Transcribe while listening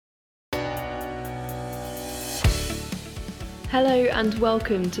Hello and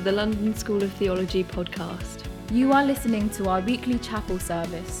welcome to the London School of Theology podcast. You are listening to our weekly chapel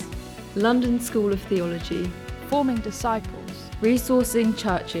service. London School of Theology. Forming disciples. Resourcing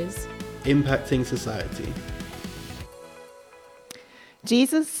churches. Impacting society.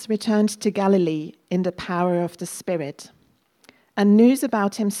 Jesus returned to Galilee in the power of the Spirit, and news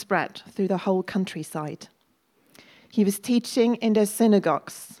about him spread through the whole countryside. He was teaching in their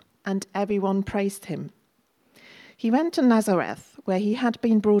synagogues, and everyone praised him. He went to Nazareth, where he had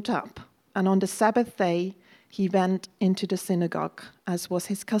been brought up, and on the Sabbath day he went into the synagogue, as was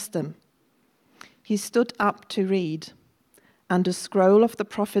his custom. He stood up to read, and the scroll of the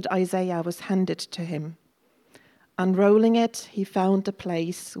prophet Isaiah was handed to him. Unrolling it, he found the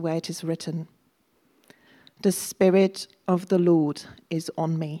place where it is written, "The Spirit of the Lord is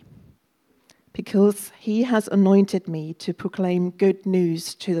on me, because he has anointed me to proclaim good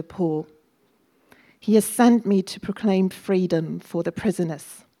news to the poor. He has sent me to proclaim freedom for the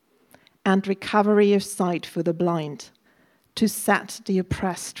prisoners and recovery of sight for the blind, to set the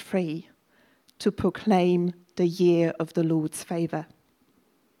oppressed free, to proclaim the year of the Lord's favor."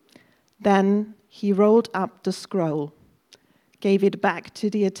 Then he rolled up the scroll, gave it back to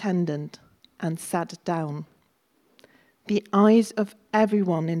the attendant, and sat down. The eyes of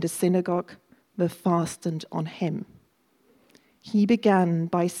everyone in the synagogue were fastened on him. He began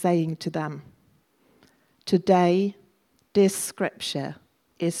by saying to them, "Today, this scripture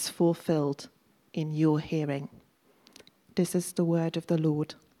is fulfilled in your hearing." This is the word of the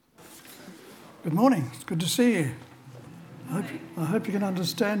Lord. Good morning. It's good to see you. I hope you can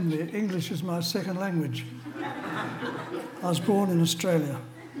understand me. English is my second language. I was born in Australia.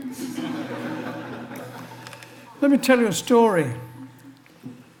 Let me tell you a story.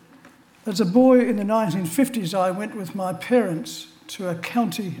 As a boy in the 1950s, I went with my parents to a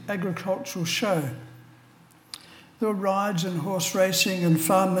county agricultural show. There were rides and horse racing and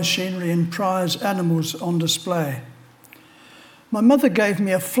farm machinery and prize animals on display. My mother gave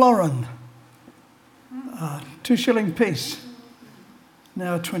me a florin, a 2-shilling piece,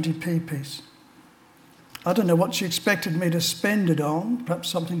 now a 20p piece. I don't know what she expected me to spend it on, perhaps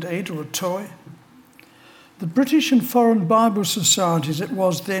something to eat or a toy. The British and Foreign Bible Societies, it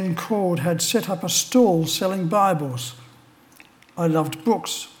was then called, had set up a stall selling Bibles. I loved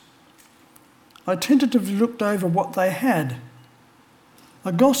books. I tentatively looked over what they had.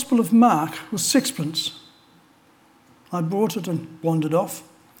 A Gospel of Mark was 6p. I bought it and wandered off.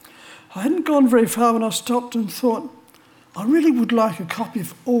 I hadn't gone very far when I stopped and thought, I really would like a copy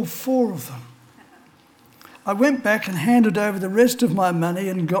of all 4 of them. I went back and handed over the rest of my money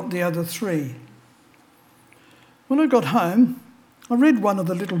and got the other 3. When I got home, I read one of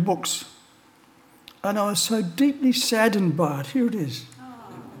the little books, and I was so deeply saddened by it. Here it is.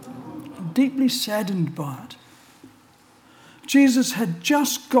 Deeply saddened by it. Jesus had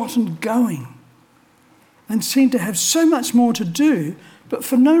just gotten going and seemed to have so much more to do, but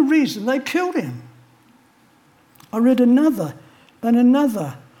for no reason they killed him. I read another and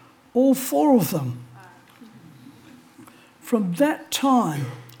another, all 4 of them. From that time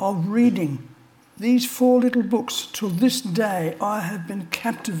of reading these 4 little books till this day, I have been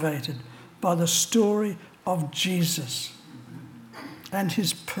captivated by the story of Jesus and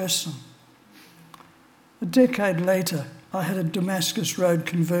his person. A decade later, I had a Damascus Road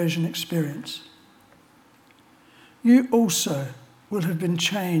conversion experience. You also will have been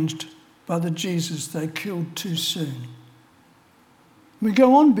changed by the Jesus they killed too soon. We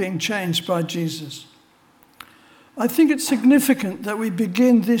go on being changed by Jesus. I think it's significant that we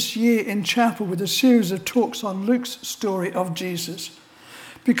begin this year in chapel with a series of talks on Luke's story of Jesus,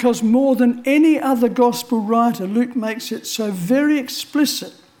 because more than any other gospel writer, Luke makes it so very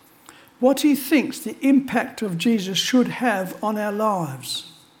explicit what he thinks the impact of Jesus should have on our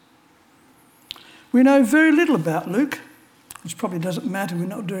lives. We know very little about Luke, which probably doesn't matter, we're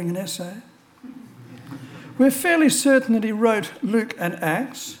not doing an essay. We're fairly certain that he wrote Luke and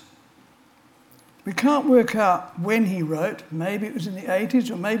Acts. We can't work out when he wrote, maybe it was in the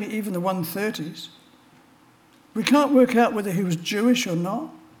 80s or maybe even the 130s. We can't work out whether he was Jewish or not.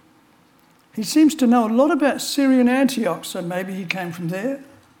 He seems to know a lot about Syrian Antioch, so maybe he came from there.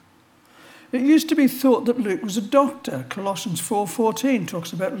 It used to be thought that Luke was a doctor. Colossians 4:14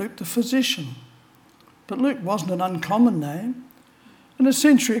 talks about Luke the physician. But Luke wasn't an uncommon name. And a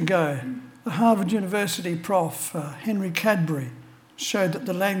century ago, the Harvard University prof, Henry Cadbury, showed that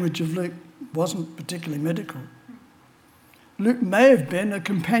the language of Luke wasn't particularly medical. Luke may have been a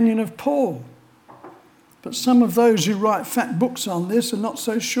companion of Paul, but some of those who write fat books on this are not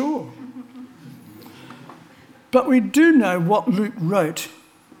so sure. But we do know what Luke wrote,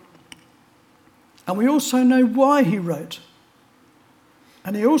 and we also know why he wrote.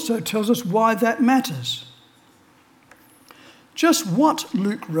 And he also tells us why that matters. Just what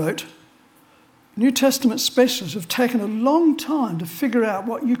Luke wrote, New Testament specialists have taken a long time to figure out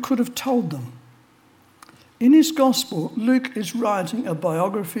what you could have told them. In his Gospel, Luke is writing a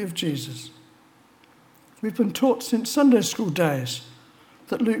biography of Jesus. We've been taught since Sunday school days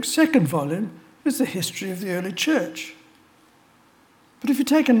that Luke's second volume is the history of the early church. But if you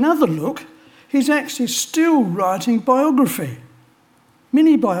take another look, he's actually still writing biography,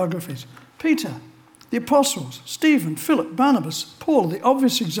 mini biographies. Peter, the apostles, Stephen, Philip, Barnabas, Paul, the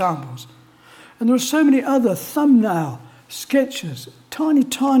obvious examples. And there are so many other thumbnail sketches, tiny,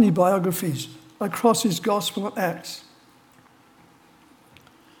 tiny biographies across his Gospel and Acts.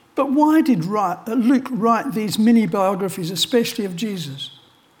 But why did Luke write these mini biographies, especially of Jesus?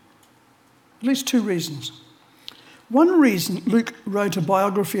 At least two reasons. One reason Luke wrote a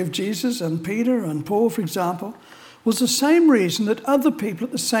biography of Jesus and Peter and Paul, for example, was the same reason that other people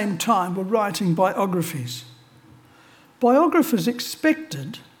at the same time were writing biographies. Biographers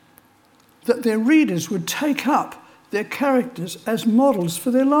expected that their readers would take up their characters as models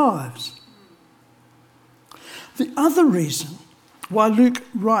for their lives. The other reason why Luke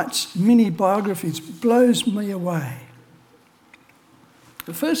writes mini biographies blows me away.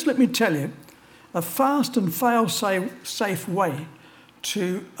 But first, let me tell you a fast and fail-safe way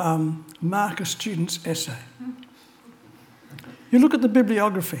to mark a student's essay. You look at the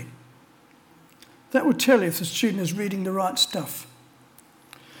bibliography. That will tell you if the student is reading the right stuff.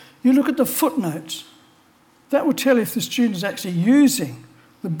 You look at the footnotes. That will tell you if the student is actually using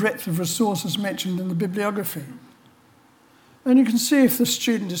the breadth of resources mentioned in the bibliography. And you can see if the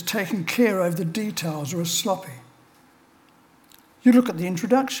student is taking care over the details or is sloppy. You look at the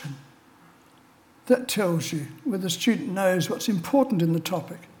introduction. That tells you whether the student knows what's important in the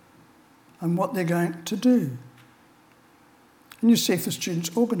topic and what they're going to do. And you see if the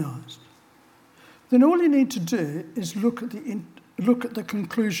student's organised. Then all you need to do is look at the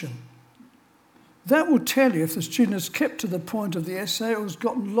conclusion. That will tell you if the student has kept to the point of the essay or has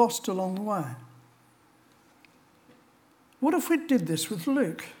gotten lost along the way. What if we did this with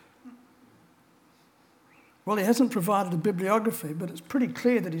Luke? Well, he hasn't provided a bibliography, but it's pretty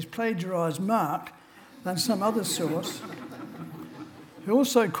clear that he's plagiarised Mark and some other source. He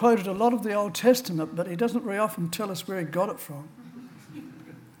also quoted a lot of the Old Testament, but he doesn't very often tell us where he got it from.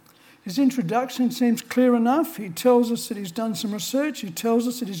 His introduction seems clear enough. He tells us that he's done some research. He tells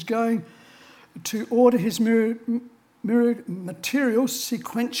us that he's going to order his material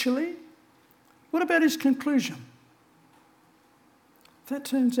sequentially. What about his conclusion? That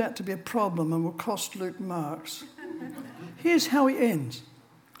turns out to be a problem and will cost Luke marks. Here's how he ends.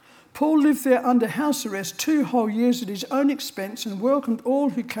 Paul lived there under house arrest 2 whole years at his own expense and welcomed all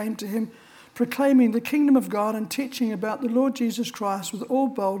who came to him, proclaiming the kingdom of God and teaching about the Lord Jesus Christ with all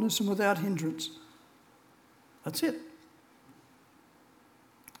boldness and without hindrance. That's it.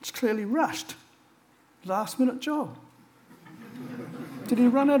 It's clearly rushed. Last-minute job. Did he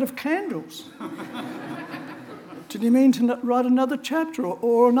run out of candles? Did he mean to write another chapter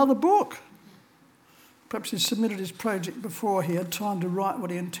or another book? Perhaps he submitted his project before he had time to write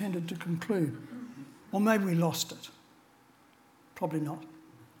what he intended to conclude. Or maybe we lost it. Probably not.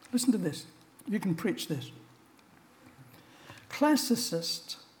 Listen to this. You can preach this.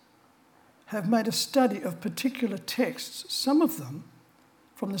 Classicists have made a study of particular texts, some of them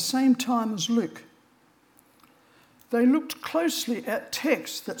from the same time as Luke. They looked closely at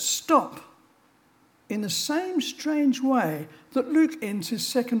texts that stop in the same strange way that Luke ends his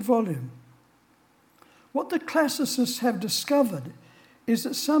second volume. What the classicists have discovered is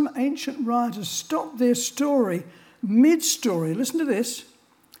that some ancient writers stopped their story mid-story, listen to this,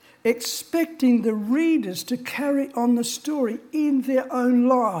 expecting the readers to carry on the story in their own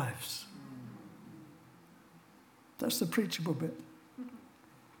lives. That's the preachable bit.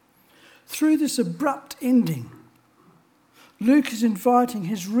 Through this abrupt ending, Luke is inviting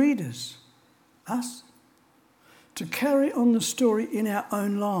his readers, us, to carry on the story in our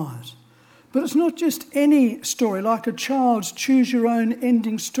own lives. But it's not just any story, like a child's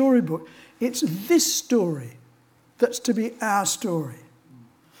choose-your-own-ending storybook. It's this story that's to be our story.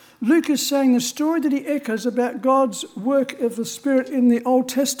 Luke is saying the story that he echoes about God's work of the Spirit in the Old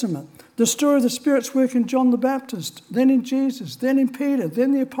Testament, the story of the Spirit's work in John the Baptist, then in Jesus, then in Peter,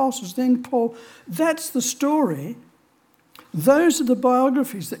 then the apostles, then Paul. That's the story. Those are the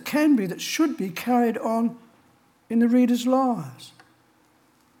biographies that can be, that should be carried on in the readers' lives.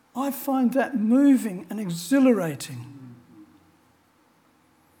 I find that moving and exhilarating.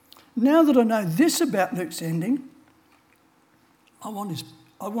 Now that I know this about Luke's ending, I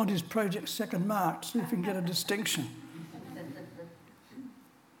want his project second mark, see if we can get a distinction.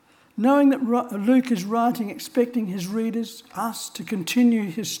 Knowing that Luke is writing expecting his readers, us, to continue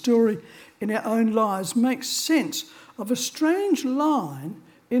his story in our own lives makes sense of a strange line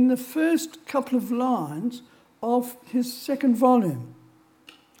in the first couple of lines of his second volume.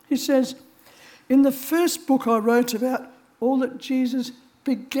 He says, "In the first book I wrote about all that Jesus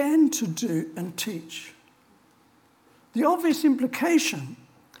began to do and teach." The obvious implication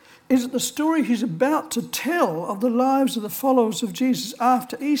is that the story he's about to tell of the lives of the followers of Jesus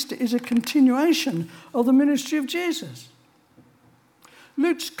after Easter is a continuation of the ministry of Jesus.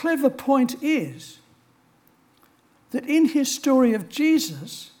 Luke's clever point is that in his story of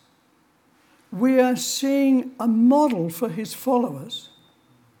Jesus, we are seeing a model for his followers,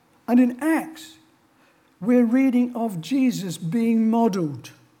 and in Acts, we're reading of Jesus being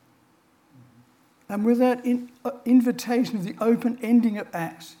modelled. And with that invitation of the open ending of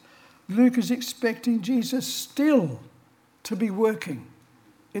Acts, Luke is expecting Jesus still to be working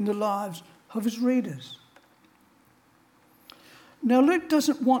in the lives of his readers. Now, Luke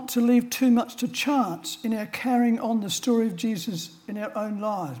doesn't want to leave too much to chance in our carrying on the story of Jesus in our own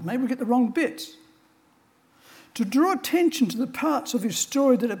lives. Maybe we get the wrong bits. To draw attention to the parts of his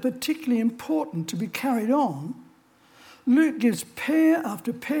story that are particularly important to be carried on, Luke gives pair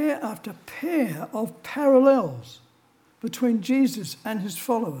after pair after pair of parallels between Jesus and his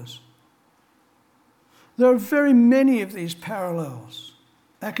followers. There are very many of these parallels.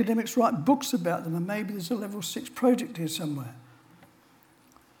 Academics write books about them, and maybe there's a level 6 project here somewhere.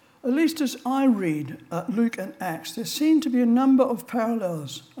 At least as I read Luke and Acts, there seem to be a number of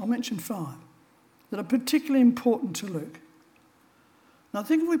parallels, I'll mention 5, that are particularly important to Luke. And I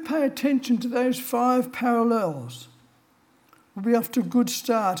think if we pay attention to those 5 parallels, we'll be off to a good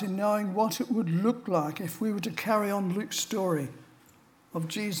start in knowing what it would look like if we were to carry on Luke's story of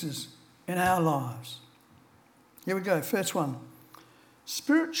Jesus in our lives. Here we go, first one.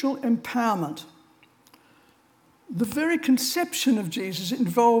 Spiritual empowerment. The very conception of Jesus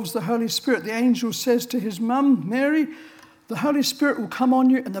involves the Holy Spirit. The angel says to his mum, Mary, the Holy Spirit will come on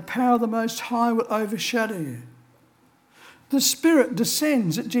you and the power of the Most High will overshadow you. The Spirit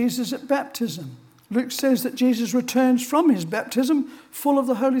descends at Jesus at baptism. Luke says that Jesus returns from his baptism full of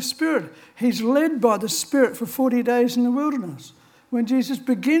the Holy Spirit. He's led by the Spirit for 40 days in the wilderness. When Jesus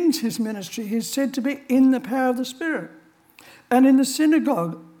begins his ministry, he's said to be in the power of the Spirit. And in the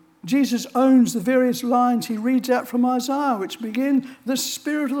synagogue, Jesus owns the various lines he reads out from Isaiah, which begin, "The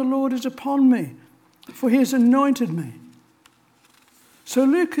Spirit of the Lord is upon me, for he has anointed me." So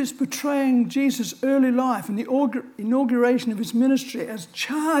Luke is portraying Jesus' early life and the inauguration of his ministry as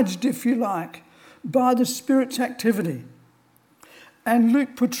charged, if you like, by the Spirit's activity. And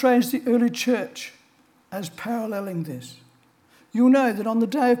Luke portrays the early church as paralleling this. You'll know that on the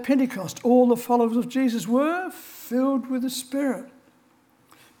day of Pentecost, all the followers of Jesus were filled with the Spirit.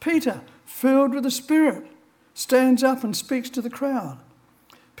 Peter, filled with the Spirit, stands up and speaks to the crowd.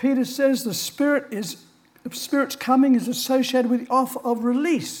 Peter says the Spirit's coming is associated with the offer of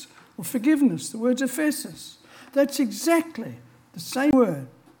release or forgiveness, the words Ephesus. That's exactly the same word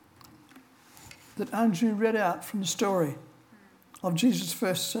that Andrew read out from the story of Jesus'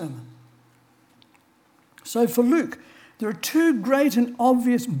 first sermon. So for Luke, there are 2 great and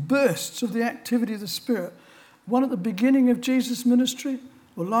obvious bursts of the activity of the Spirit. One at the beginning of Jesus' ministry,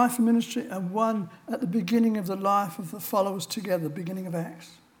 or life and ministry, and one at the beginning of the life of the followers together, the beginning of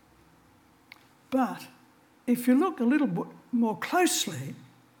Acts. But if you look a little bit more closely,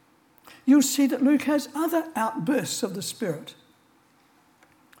 you'll see that Luke has other outbursts of the Spirit.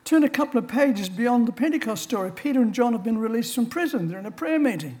 Turn a couple of pages beyond the Pentecost story. Peter and John have been released from prison. They're in a prayer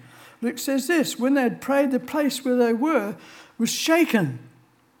meeting. Luke says this, when they had prayed, the place where they were was shaken,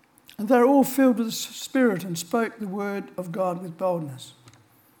 and they were all filled with the Spirit and spoke the word of God with boldness.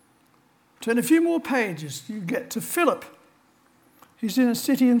 Turn a few more pages, you get to Philip. He's in a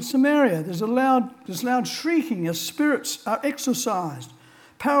city in Samaria. There's loud shrieking as spirits are exorcised.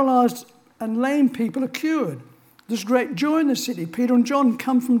 Paralysed and lame people are cured. There's great joy in the city. Peter and John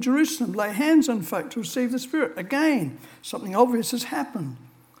come from Jerusalem, lay hands on folk to receive the Spirit. Again, something obvious has happened.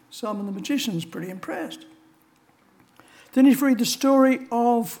 Simon the magician's pretty impressed. Then if you read the story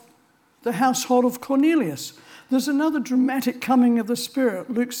of the household of Cornelius, there's another dramatic coming of the Spirit.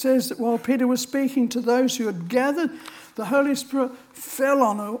 Luke says that while Peter was speaking to those who had gathered, the Holy Spirit fell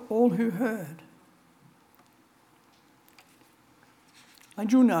on all who heard.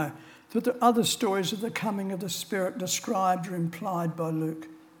 And you'll know that there are other stories of the coming of the Spirit described or implied by Luke.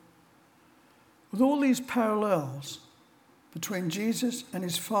 With all these parallels between Jesus and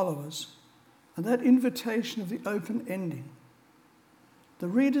his followers and that invitation of the open ending, the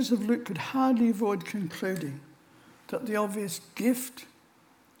readers of Luke could hardly avoid concluding that the obvious gift,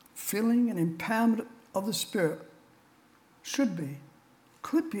 filling and empowerment of the Spirit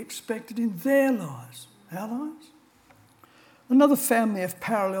could be expected in their lives, our lives. Another family of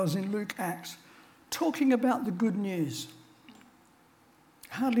parallels in Luke Acts, talking about the good news.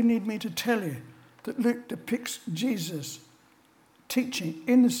 Hardly need me to tell you that Luke depicts Jesus teaching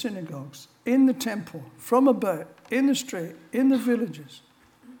in the synagogues, in the temple, from a boat, in the street, in the villages.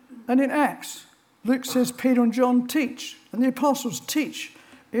 And in Acts, Luke says Peter and John teach, and the apostles teach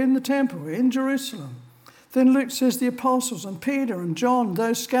in the temple, in Jerusalem. Then Luke says the apostles and Peter and John,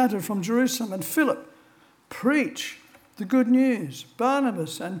 those scattered from Jerusalem, and Philip preach the good news.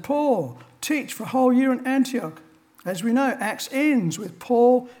 Barnabas and Paul teach for a whole year in Antioch. As we know, Acts ends with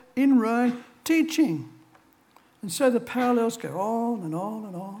Paul in Rome teaching. And so the parallels go on and on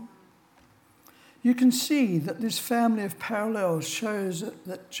and on. You can see that this family of parallels shows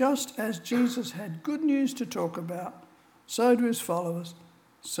that just as Jesus had good news to talk about, so do his followers,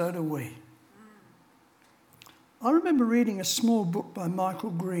 so do we. I remember reading a small book by Michael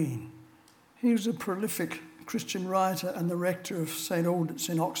Green. He was a prolific Christian writer and the rector of St Aldits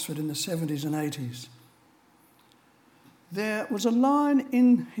in Oxford in the 70s and 80s. There was a line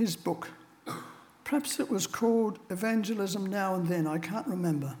in his book, perhaps it was called Evangelism Now and Then, I can't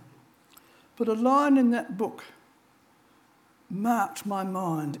remember. But a line in that book marked my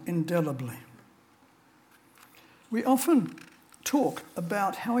mind indelibly. We often talk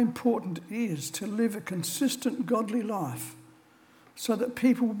about how important it is to live a consistent godly life so that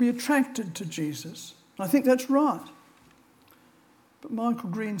people will be attracted to Jesus. I think that's right. But Michael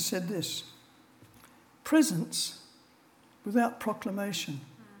Green said this: presence without proclamation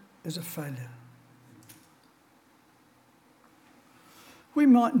is a failure. We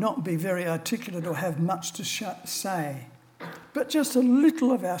might not be very articulate or have much to say, but just a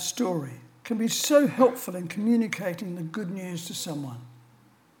little of our story can be so helpful in communicating the good news to someone.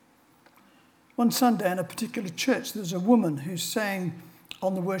 One Sunday in a particular church, there was a woman who sang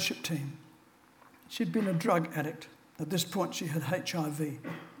on the worship team. She'd been a drug addict. At this point, she had HIV.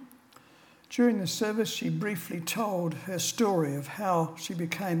 During the service, she briefly told her story of how she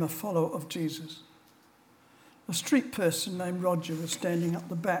became a follower of Jesus. A street person named Roger was standing up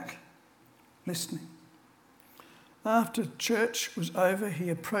the back, listening. After church was over, he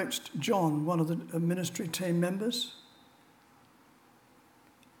approached John, one of the ministry team members.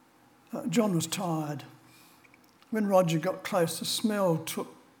 John was tired. When Roger got close, the smell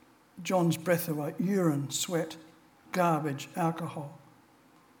took John's breath away: urine, sweat, garbage, alcohol.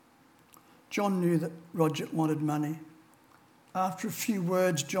 John knew that Roger wanted money. After a few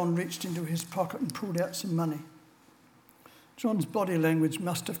words, John reached into his pocket and pulled out some money. John's body language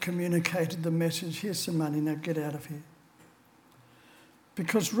must have communicated the message: here's some money, now get out of here.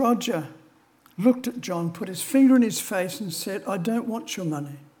 Because Roger looked at John, put his finger in his face and said, I don't want your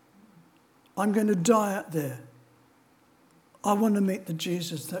money. I'm going to die out there. I want to meet the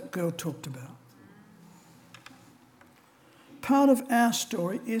Jesus that girl talked about. Part of our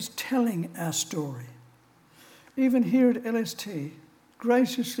story is telling our story. Even here at LST,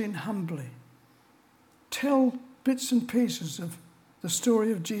 graciously and humbly, tell bits and pieces of the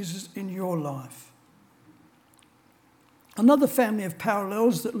story of Jesus in your life. Another family of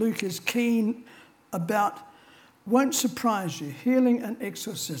parallels that Luke is keen about won't surprise you: healing and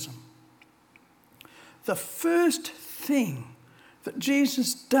exorcism. The first thing that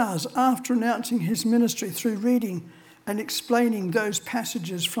Jesus does after announcing his ministry through reading and explaining those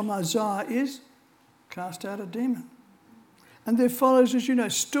passages from Isaiah is cast out a demon. And there follows, as you know,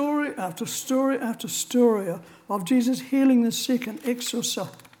 story after story after story of Jesus healing the sick and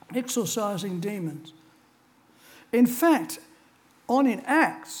exorcising demons. In fact, on in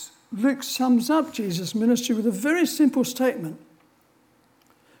Acts, Luke sums up Jesus' ministry with a very simple statement.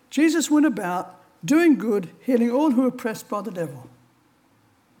 Jesus went about doing good, healing all who were oppressed by the devil.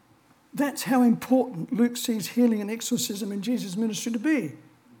 That's how important Luke sees healing and exorcism in Jesus' ministry to be.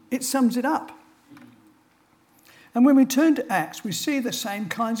 It sums it up. And when we turn to Acts, we see the same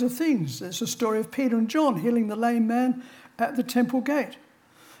kinds of things. There's a story of Peter and John healing the lame man at the temple gate.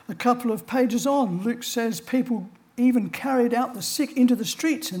 A couple of pages on, Luke says people even carried out the sick into the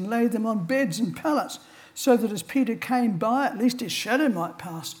streets and laid them on beds and pallets so that as Peter came by, at least his shadow might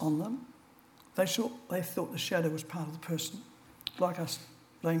pass on them. They thought the shadow was part of the person, like us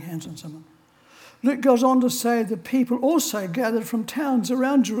laying hands on someone. Luke goes on to say the people also gathered from towns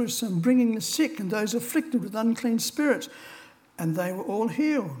around Jerusalem, bringing the sick and those afflicted with unclean spirits, and they were all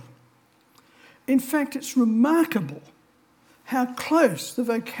healed. In fact, it's remarkable how close the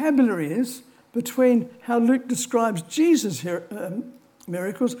vocabulary is between how Luke describes Jesus'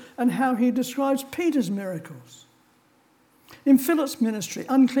 miracles and how he describes Peter's miracles. In Philip's ministry,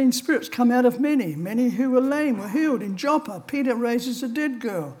 unclean spirits come out of many. Many who were lame were healed. In Joppa, Peter raises a dead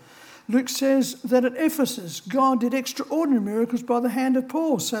girl. Luke says that at Ephesus, God did extraordinary miracles by the hand of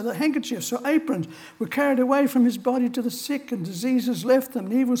Paul, so that handkerchiefs or aprons were carried away from his body to the sick, and diseases left them,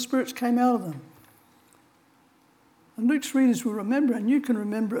 and evil spirits came out of them. And Luke's readers will remember, and you can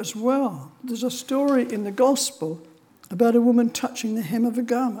remember as well, there's a story in the Gospel about a woman touching the hem of a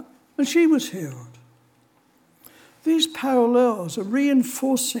garment, and she was healed. These parallels are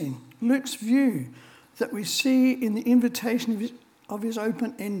reinforcing Luke's view that we see in the invitation of his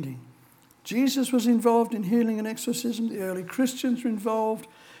open ending. Jesus was involved in healing and exorcism. The early Christians were involved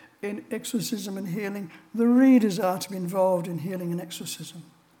in exorcism and healing. The readers are to be involved in healing and exorcism.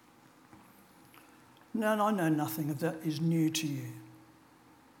 Now, I know nothing of that is new to you.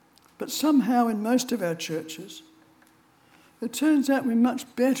 But somehow in most of our churches, it turns out we're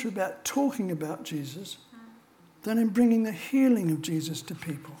much better about talking about Jesus than in bringing the healing of Jesus to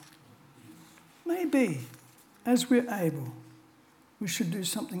people. Maybe, as we're able, we should do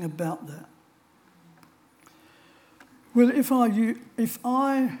something about that. Well, if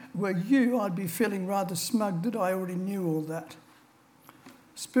I were you, I'd be feeling rather smug that I already knew all that.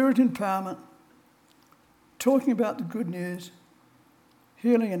 Spirit empowerment, talking about the good news,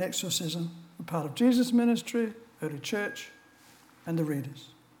 healing and exorcism, a part of Jesus' ministry, early church, and the readers.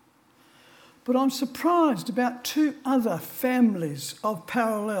 But I'm surprised about two other families of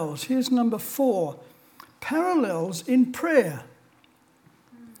parallels. Here's number 4, parallels in prayer.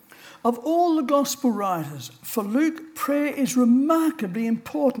 Of all the gospel writers, for Luke, prayer is remarkably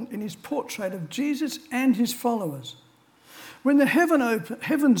important in his portrait of Jesus and his followers. When the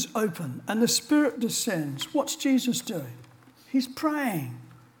heavens open and the Spirit descends, what's Jesus doing? He's praying.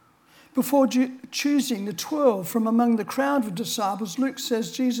 Before choosing the 12 from among the crowd of disciples, Luke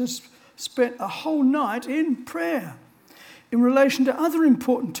says Jesus spent a whole night in prayer. In relation to other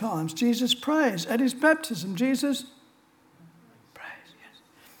important times, Jesus prays. At his baptism, Jesus prays,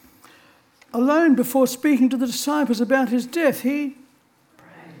 yes. Alone before speaking to the disciples about his death, he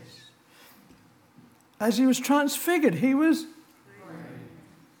prays. As he was transfigured, he was praying.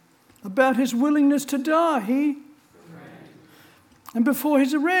 About his willingness to die, he prayed. And before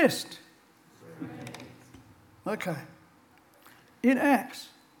his arrest. Okay. In Acts,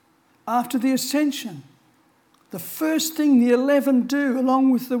 after the ascension, the first thing the 11 do, along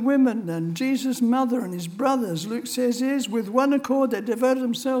with the women and Jesus' mother and his brothers, Luke says, is with one accord they devoted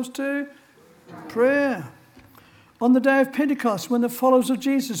themselves to prayer. On the day of Pentecost, when the followers of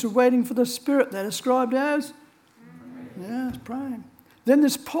Jesus were waiting for the Spirit, they're described as praying. Then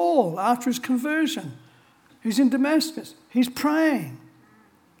there's Paul, after his conversion. He's in Damascus. He's praying.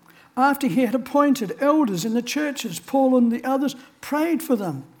 After he had appointed elders in the churches, Paul and the others prayed for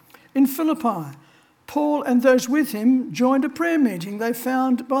them. In Philippi, Paul and those with him joined a prayer meeting they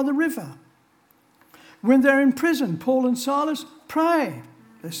found by the river. When they're in prison, Paul and Silas pray.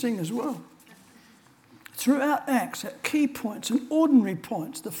 They sing as well. Throughout Acts, at key points and ordinary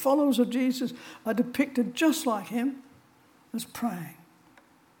points, the followers of Jesus are depicted just like him as praying.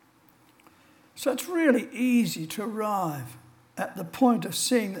 So it's really easy to arrive at the point of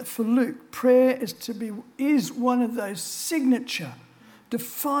seeing that for Luke, prayer is one of those signature,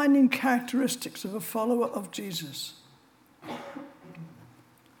 defining characteristics of a follower of Jesus.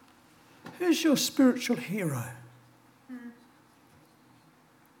 Who's your spiritual hero?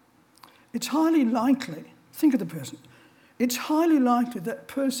 It's highly likely, think of the person, it's highly likely that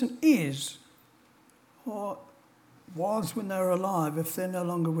person is, or was when they were alive, if they're no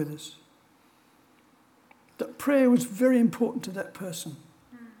longer with us. That prayer was very important to that person.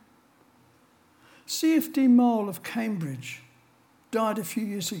 C.F.D. Mole of Cambridge died a few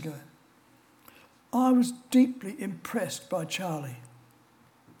years ago. I was deeply impressed by Charlie.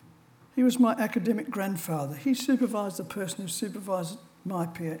 He was my academic grandfather. He supervised the person who supervised my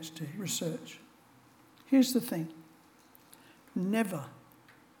PhD research. Here's the thing. Never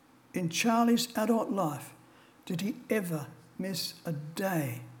in Charlie's adult life did he ever miss a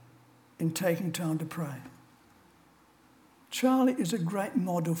day in taking time to pray. Charlie is a great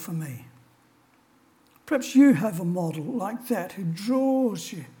model for me. Perhaps you have a model like that who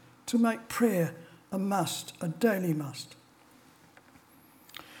draws you to make prayer a must, a daily must.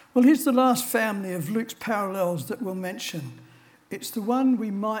 Well, here's the last family of Luke's parallels that we'll mention. It's the one we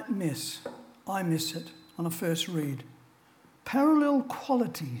might miss. I miss it on a first read. Parallel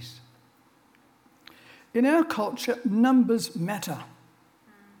qualities. In our culture, numbers matter.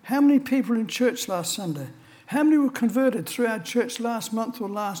 How many people in church last Sunday? How many were converted through our church last month or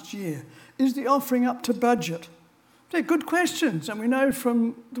last year? Is the offering up to budget? They're good questions, and we know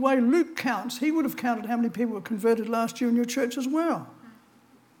from the way Luke counts, he would have counted how many people were converted last year in your church as well.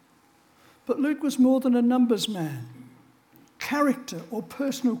 But Luke was more than a numbers man. Character or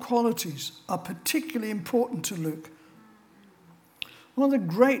personal qualities are particularly important to Luke. One of the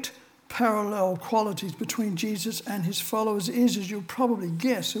great parallel qualities between Jesus and his followers is, as you'll probably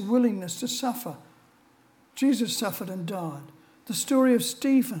guess, a willingness to suffer. Jesus suffered and died. The story of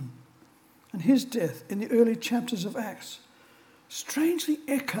Stephen and his death in the early chapters of Acts strangely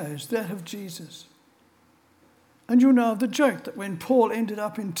echoes that of Jesus. And you'll know of the joke that when Paul ended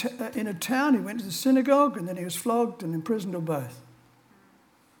up in a town, he went to the synagogue and then he was flogged and imprisoned, or both.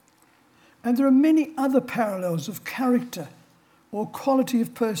 And there are many other parallels of character or quality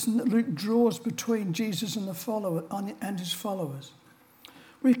of person that Luke draws between Jesus and his followers.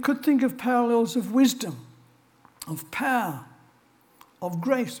 We could think of parallels of wisdom, of power, of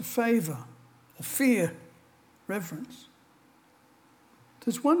grace, of favour, of fear, reverence.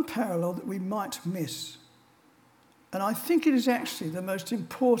 There's one parallel that we might miss, and I think it is actually the most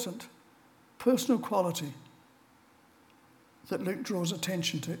important personal quality that Luke draws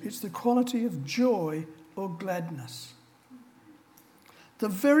attention to. It's the quality of joy or gladness. The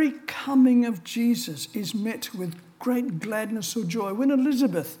very coming of Jesus is met with great gladness or joy. When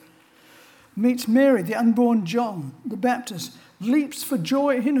Elizabeth meets Mary, the unborn John the Baptist, leaps for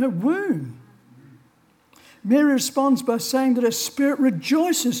joy in her womb. Mary responds by saying that her spirit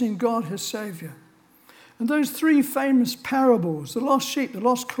rejoices in God, her Saviour. And those three famous parables, the lost sheep, the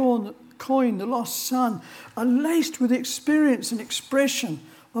lost coin, the lost son, are laced with experience and expression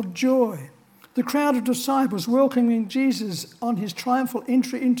of joy. The crowd of disciples welcoming Jesus on his triumphal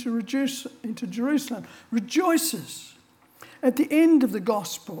entry into Jerusalem rejoices. At the end of the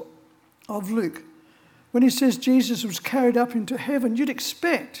Gospel of Luke, when he says Jesus was carried up into heaven, you'd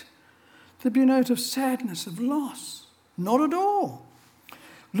expect there'd be a note of sadness, of loss. Not at all.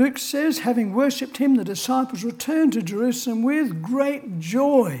 Luke says, having worshipped him, the disciples returned to Jerusalem with great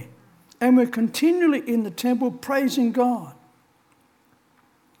joy and were continually in the temple praising God.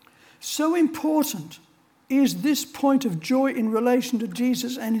 So important is this point of joy in relation to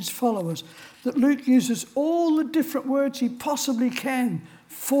Jesus and his followers that Luke uses all the different words he possibly can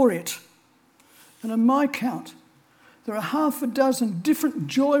for it. And on my count, there are half a dozen different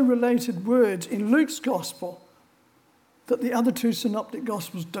joy-related words in Luke's gospel that the other two synoptic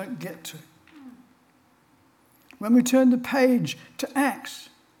gospels don't get to. When we turn the page to Acts,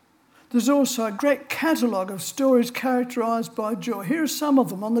 there's also a great catalogue of stories characterised by joy. Here are some of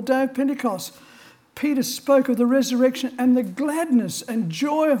them. On the day of Pentecost, Peter spoke of the resurrection and the gladness and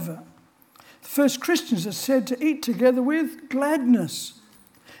joy of it. The first Christians are said to eat together with gladness.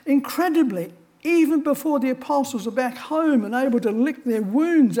 Incredibly, even before the apostles are back home and able to lick their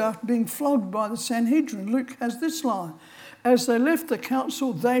wounds after being flogged by the Sanhedrin, Luke has this line: as they left the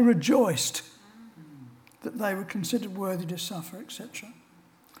council, they rejoiced that they were considered worthy to suffer, etc.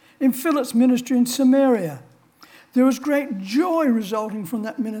 In Philip's ministry in Samaria, there was great joy resulting from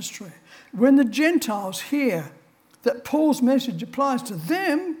that ministry. When the Gentiles hear that Paul's message applies to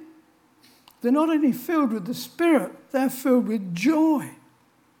them, they're not only filled with the Spirit, they're filled with joy.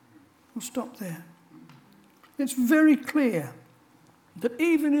 We'll stop there. It's very clear that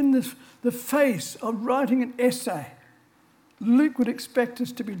even in the face of writing an essay, Luke would expect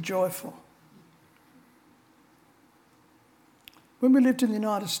us to be joyful. When we lived in the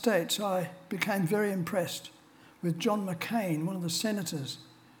United States, I became very impressed with John McCain, one of the senators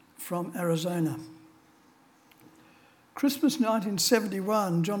from Arizona. Christmas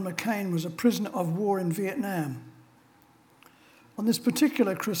 1971, John McCain was a prisoner of war in Vietnam. On this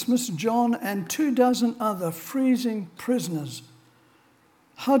particular Christmas, John and 24 other freezing prisoners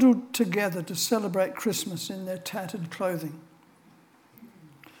huddled together to celebrate Christmas in their tattered clothing.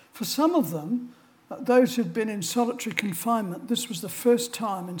 For some of them, those who'd been in solitary confinement, this was the first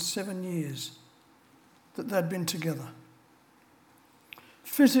time in 7 years that they'd been together.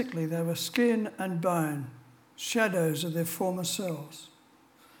 Physically, they were skin and bone, shadows of their former selves.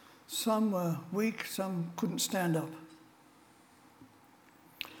 Some were weak, some couldn't stand up.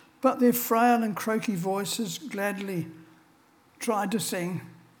 But their frail and croaky voices gladly tried to sing,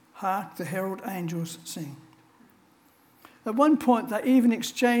 "Hark the herald angels sing." At one point, they even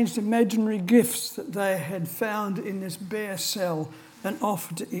exchanged imaginary gifts that they had found in this bare cell and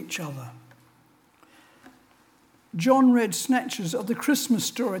offered to each other. John read snatches of the Christmas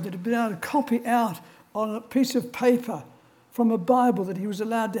story that had been able to copy out on a piece of paper from a Bible that he was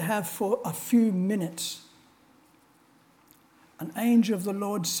allowed to have for a few minutes. An angel of the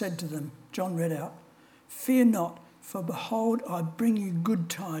Lord said to them, John read out, "Fear not, for behold, I bring you good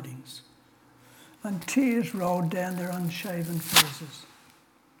tidings." and tears rolled down their unshaven faces.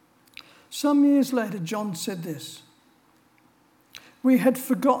 Some years later, John said this: "We had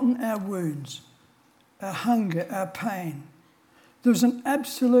forgotten our wounds, our hunger, our pain. There was an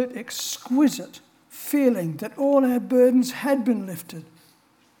absolute exquisite feeling that all our burdens had been lifted."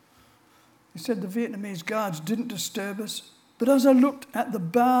 He said the Vietnamese guards didn't disturb us, but as I looked at the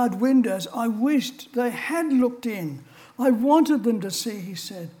barred windows, I wished they had looked in. I wanted them to see, he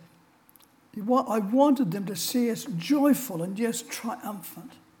said. I wanted them to see us joyful and yes,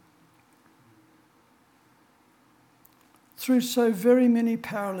 triumphant. Through so very many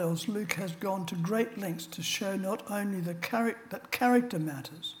parallels, Luke has gone to great lengths to show not only that character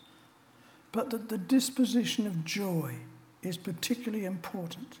matters, but that the disposition of joy is particularly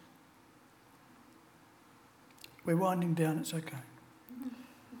important. We're winding down, it's okay.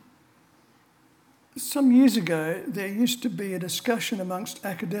 Some years ago, there used to be a discussion amongst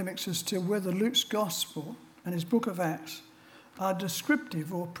academics as to whether Luke's Gospel and his book of Acts are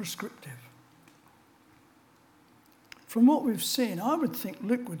descriptive or prescriptive. From what we've seen, I would think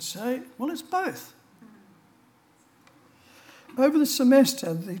Luke would say, well, it's both. Over the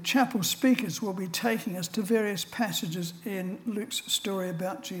semester, the chapel speakers will be taking us to various passages in Luke's story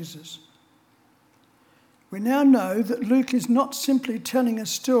about Jesus. We now know that Luke is not simply telling a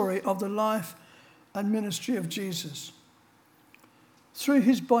story of the life and ministry of Jesus. Through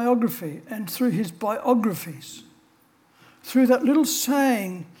his biography and through his biographies, through that little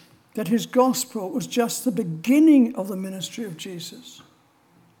saying that his gospel was just the beginning of the ministry of Jesus,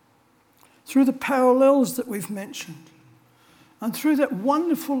 through the parallels that we've mentioned, and through that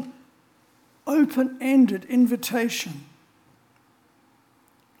wonderful open-ended invitation,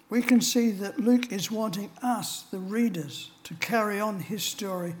 we can see that Luke is wanting us, the readers, to carry on his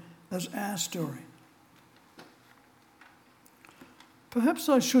story as our story. Perhaps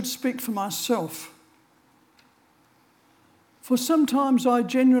I should speak for myself, for sometimes I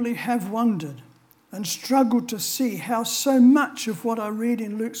genuinely have wondered and struggled to see how so much of what I read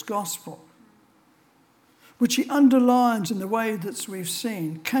in Luke's Gospel, which he underlines in the way that we've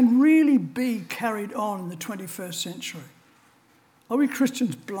seen, can really be carried on in the 21st century. Are we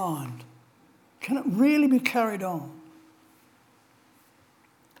Christians blind? Can it really be carried on?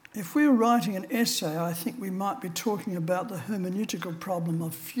 If we were writing an essay, I think we might be talking about the hermeneutical problem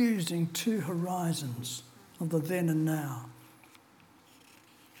of fusing two horizons of the then and now.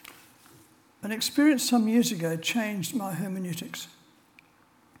 An experience some years ago changed my hermeneutics.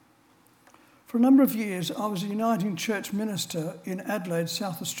 For a number of years, I was a Uniting Church minister in Adelaide,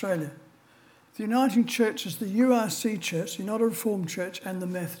 South Australia. The Uniting Church is the URC Church, the United Reformed Church, and the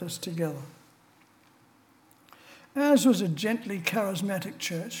Methodists together. Ours was a gently charismatic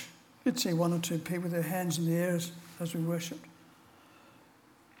church. You'd see one or two people with their hands in the air as we worshipped.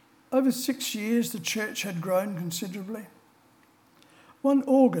 Over 6 years, the church had grown considerably. One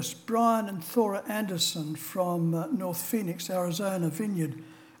August, Brian and Thora Anderson from North Phoenix, Arizona Vineyard,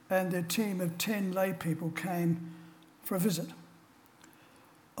 and their team of 10 lay people came for a visit.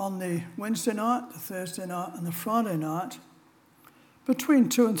 On the Wednesday night, the Thursday night, and the Friday night, between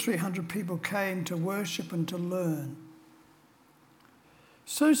 200 and 300 people came to worship and to learn.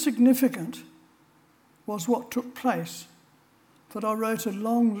 So significant was what took place that I wrote a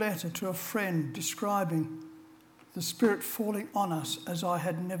long letter to a friend describing the Spirit falling on us as I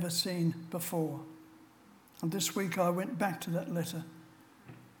had never seen before. And this week I went back to that letter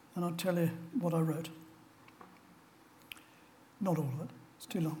and I'll tell you what I wrote. Not all of it, it's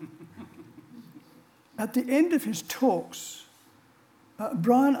too long. At the end of his talks,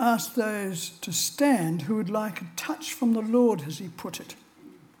 Brian asked those to stand who would like a touch from the Lord, as he put it.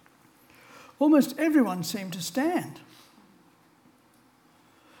 Almost everyone seemed to stand.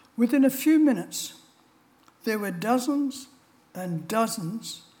 Within a few minutes, there were dozens and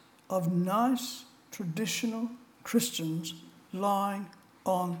dozens of nice, traditional Christians lying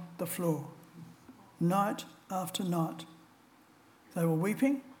on the floor, night after night. They were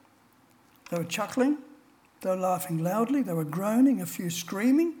weeping, they were chuckling, they were laughing loudly, they were groaning, a few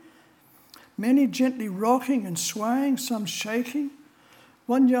screaming, many gently rocking and swaying, some shaking.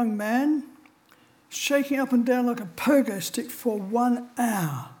 One young man shaking up and down like a pogo stick for 1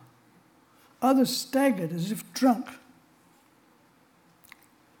 hour. Others staggered as if drunk.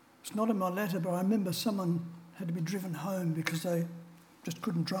 It's not in my letter, but I remember someone had to be driven home because they just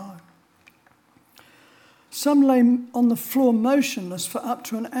couldn't drive. Some lay on the floor motionless for up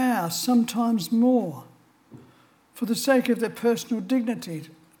to an hour, sometimes more. For the sake of their personal dignity,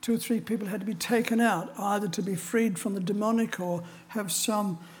 2 or 3 people had to be taken out, either to be freed from the demonic or have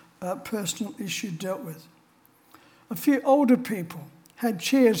some personal issue dealt with. A few older people had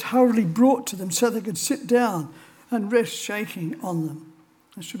chairs hurriedly brought to them so they could sit down and rest shaking on them.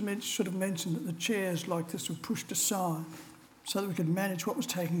 I should have mentioned that the chairs like this were pushed aside so that we could manage what was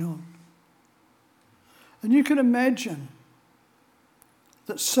taking on. And you can imagine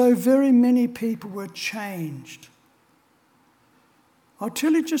that so very many people were changed. I'll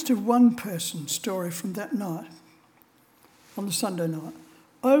tell you just a one-person story from that night, on the Sunday night.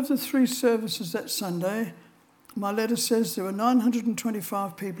 Over the 3 services that Sunday, my letter says there were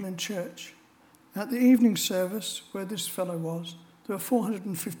 925 people in church. At the evening service, where this fellow was, there were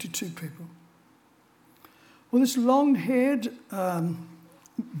 452 people. Well, this long-haired,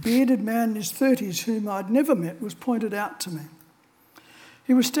 bearded man in his 30s, whom I'd never met, was pointed out to me.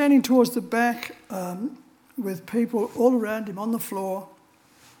 He was standing towards the back with people all around him on the floor.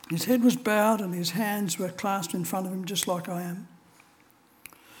 His head was bowed and his hands were clasped in front of him, just like I am.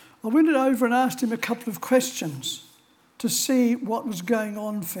 I went over and asked him a couple of questions to see what was going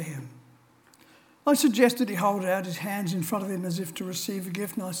on for him. I suggested he hold out his hands in front of him as if to receive a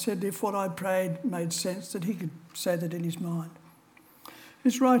gift, and I said if what I prayed made sense, that he could say that in his mind.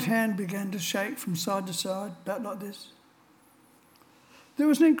 His right hand began to shake from side to side, about like this. There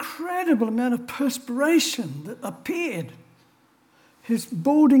was an incredible amount of perspiration that appeared. His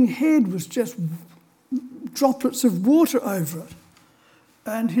balding head was just droplets of water over it,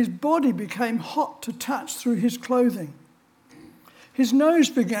 and his body became hot to touch through his clothing. His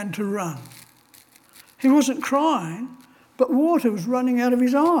nose began to run. He wasn't crying, but water was running out of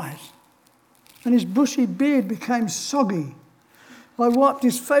his eyes, and his bushy beard became soggy. I wiped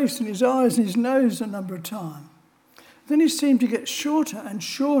his face and his eyes and his nose a number of times. Then he seemed to get shorter and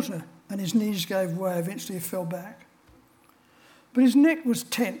shorter, and his knees gave way. Eventually he fell back. But his neck was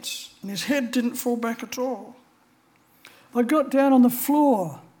tense, and his head didn't fall back at all. I got down on the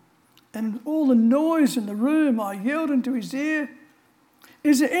floor, and all the noise in the room, I yelled into his ear,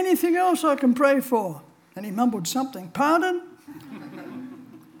 "Is there anything else I can pray for?" And he mumbled something. "Pardon?"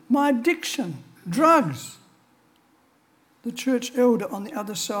 "My addiction, drugs." The church elder on the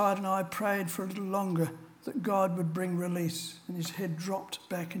other side and I prayed for a little longer that God would bring release, and his head dropped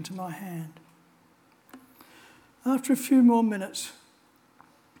back into my hand. After a few more minutes,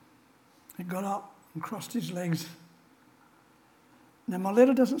 he got up and crossed his legs. Now, my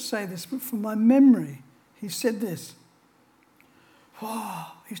letter doesn't say this, but from my memory, he said this: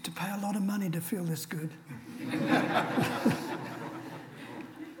 "Wow, I used to pay a lot of money to feel this good."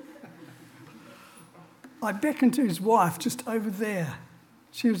 I beckoned to his wife just over there.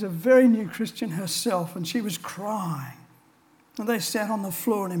 She was a very new Christian herself, and she was crying. And they sat on the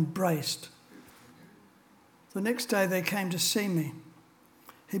floor and embraced. The next day they came to see me.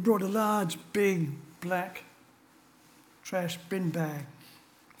 He brought a large, big, black trash bin bag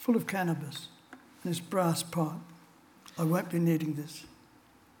full of cannabis and his brass pipe. "I won't be needing this."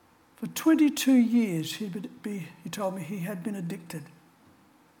 For 22 years, he told me he had been addicted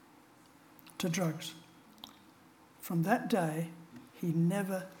to drugs. From that day, he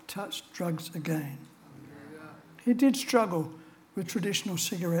never touched drugs again. He did struggle with traditional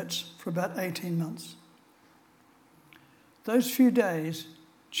cigarettes for about 18 months. Those few days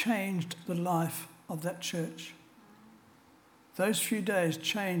changed the life of that church. Those few days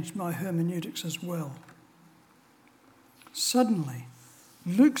changed my hermeneutics as well. Suddenly,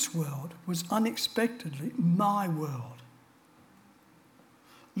 Luke's world was unexpectedly my world.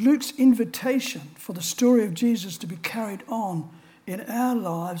 Luke's invitation for the story of Jesus to be carried on in our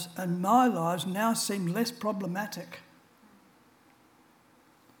lives and my lives now seemed less problematic.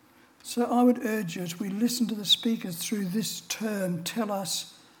 So I would urge you, as we listen to the speakers through this term tell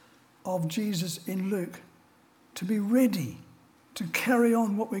us of Jesus in Luke, to be ready to carry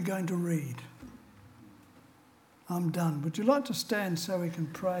on what we're going to read. I'm done. Would you like to stand so we can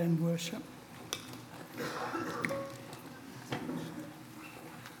pray and worship?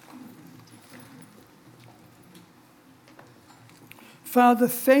 Father,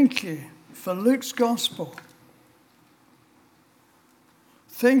 thank you for Luke's gospel.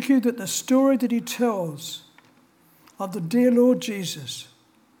 Thank you that the story that he tells of the dear Lord Jesus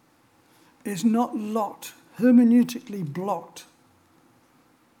is not locked, hermeneutically blocked,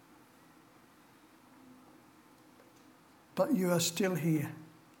 but you are still here.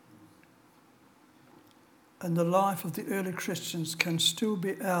 And the life of the early Christians can still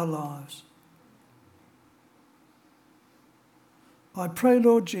be our lives. I pray,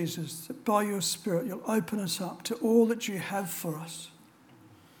 Lord Jesus, that by your Spirit you'll open us up to all that you have for us.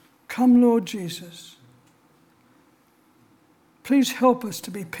 Come, Lord Jesus. Please help us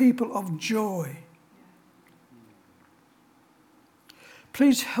to be people of joy.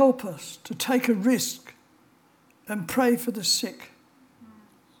 Please help us to take a risk and pray for the sick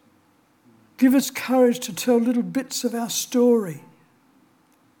Give us courage to tell little bits of our story.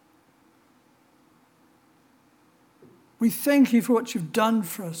 We thank you for what you've done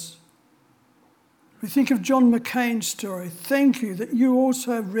for us. We think of John McCain's story. Thank you that you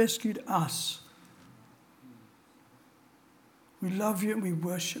also have rescued us. We love you and we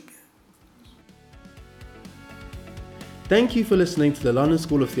worship you. Thank you for listening to the London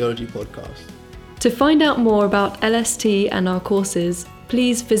School of Theology podcast. To find out more about LST and our courses,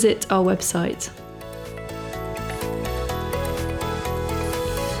 please visit our website.